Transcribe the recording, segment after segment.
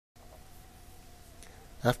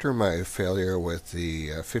After my failure with the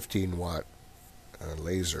 15-watt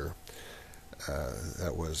laser,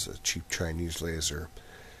 that was a cheap Chinese laser,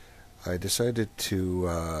 I decided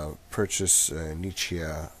to purchase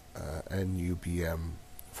Nichia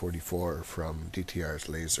NUBM44 from DTR's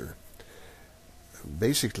laser.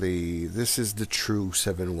 Basically, this is the true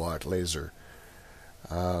 7-watt laser.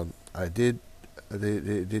 They did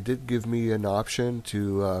give me an option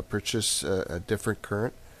to purchase a different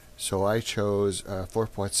current, so I chose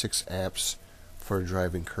 4.6 amps for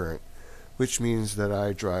driving current, which means that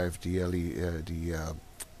I drive the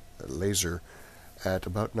laser at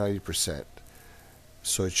about 90%.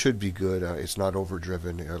 So it should be good. It's not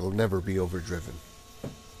overdriven. It'll never be overdriven.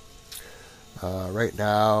 Right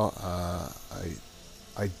now,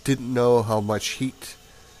 I didn't know how much heat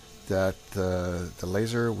that the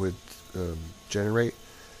laser would generate,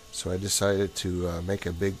 so I decided to make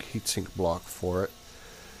a big heatsink block for it.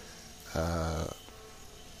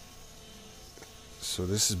 So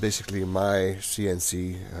this is basically my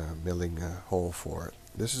CNC milling hole for it.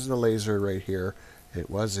 This is the laser right here. It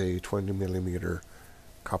was a 20 millimeter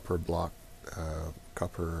copper block,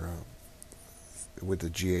 with a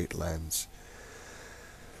G8 lens.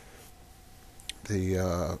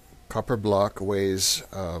 The copper block weighs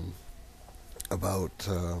about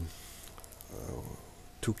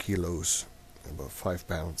 2 kilos, about 5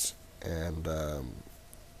 pounds, and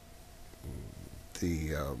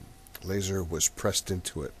the laser was pressed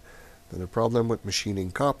into it. And the problem with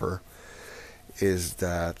machining copper is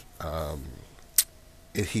that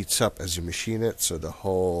it heats up as you machine it, so the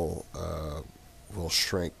hole will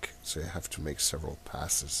shrink, so you have to make several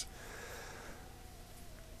passes.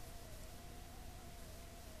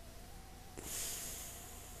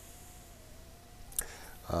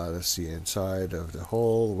 That's the inside of the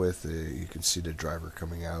hole with you can see the driver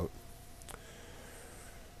coming out.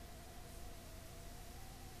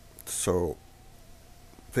 So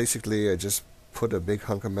basically I just put a big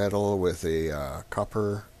hunk of metal with a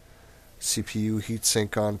copper CPU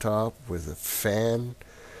heatsink on top with a fan,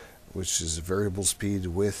 which is a variable speed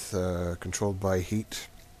with controlled by heat.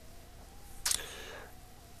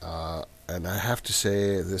 And I have to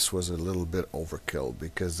say this was a little bit overkill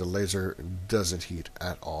because the laser doesn't heat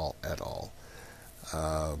at all.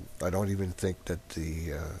 I don't even think that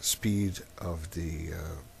the speed of the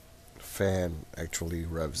fan actually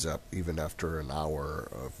revs up even after an hour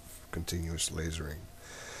of continuous lasering.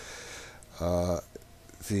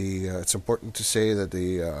 It's important to say that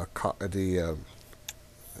the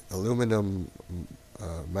aluminum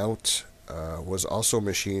mount was also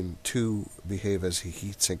machined to behave as a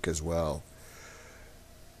heatsink as well.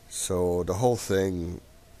 So the whole thing,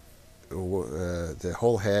 the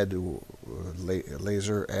whole head,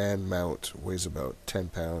 laser and mount weighs about 10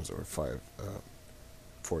 pounds or 4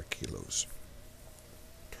 kilos.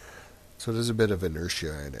 So there's a bit of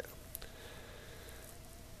inertia in it.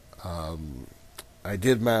 I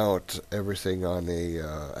did mount everything on a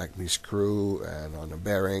Acme screw and on a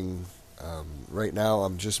bearing. Right now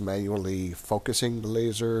I'm just manually focusing the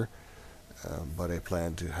laser, but I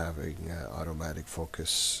plan to having automatic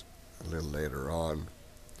focus a little later on.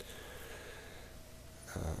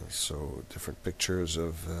 So different pictures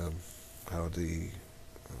of how the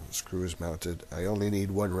screw is mounted. I only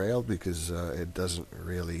need one rail because it doesn't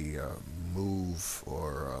really move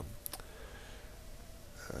or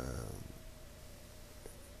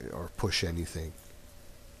push anything,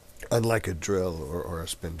 unlike a drill or a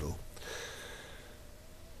spindle.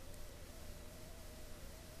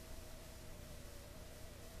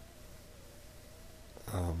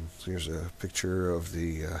 So here's a picture of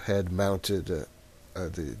the head mounted,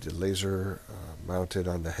 the laser mounted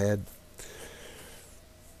on the head.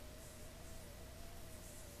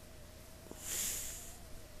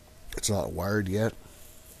 It's not wired yet.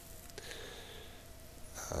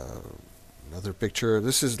 Another picture.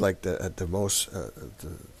 This is like at the most,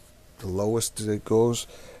 the lowest that it goes,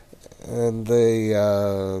 and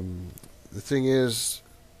the thing is,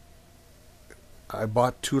 I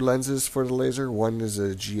bought two lenses for the laser. One is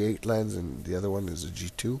a G8 lens, and the other one is a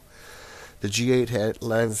G2. The G8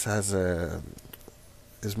 lens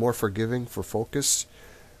is more forgiving for focus,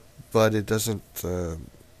 but it doesn't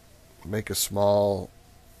make a small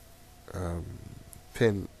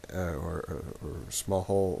pin or small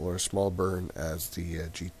hole or a small burn as the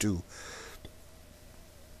G2.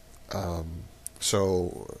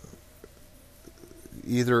 So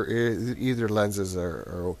either lenses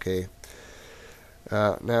are okay.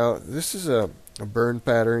 Now this is a burn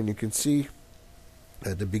pattern. You can see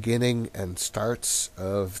at the beginning and starts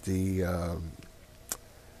of the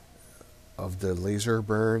laser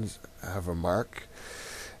burns have a mark,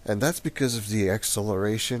 And that's because of the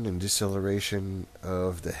acceleration and deceleration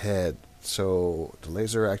of the head. So the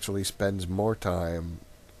laser actually spends more time.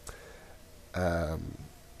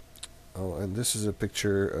 Oh, and this is a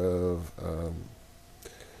picture of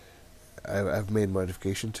I've made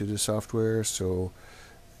modification to the software, so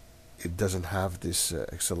it doesn't have this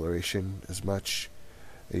acceleration as much.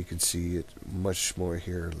 You can see it much more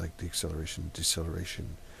here, like the acceleration,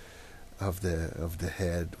 deceleration of the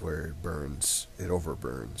head, where it burns, it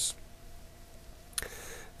overburns.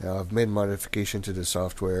 Now I've made modification to the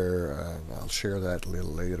software, and I'll share that a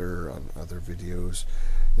little later on other videos.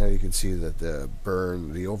 Now you can see that the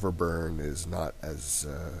overburn is not as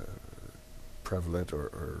prevalent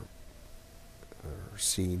or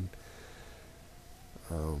seen.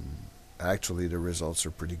 Actually, the results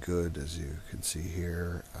are pretty good, as you can see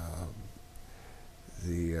here.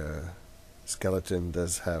 The skeleton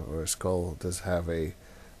does have, or skull does have a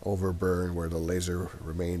overburn where the laser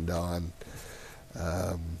remained on,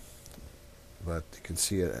 but you can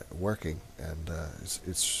see it working, and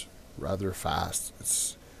it's rather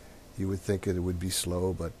fast. You would think it would be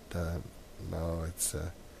slow, but no, it's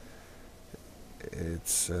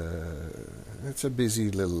a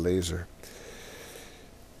busy little laser.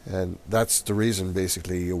 And that's the reason,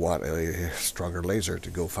 basically, you want a stronger laser to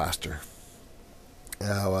go faster.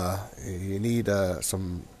 Now, you need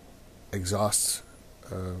some exhaust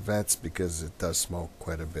vents, because it does smoke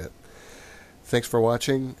quite a bit. Thanks for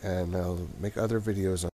watching, and I'll make other videos on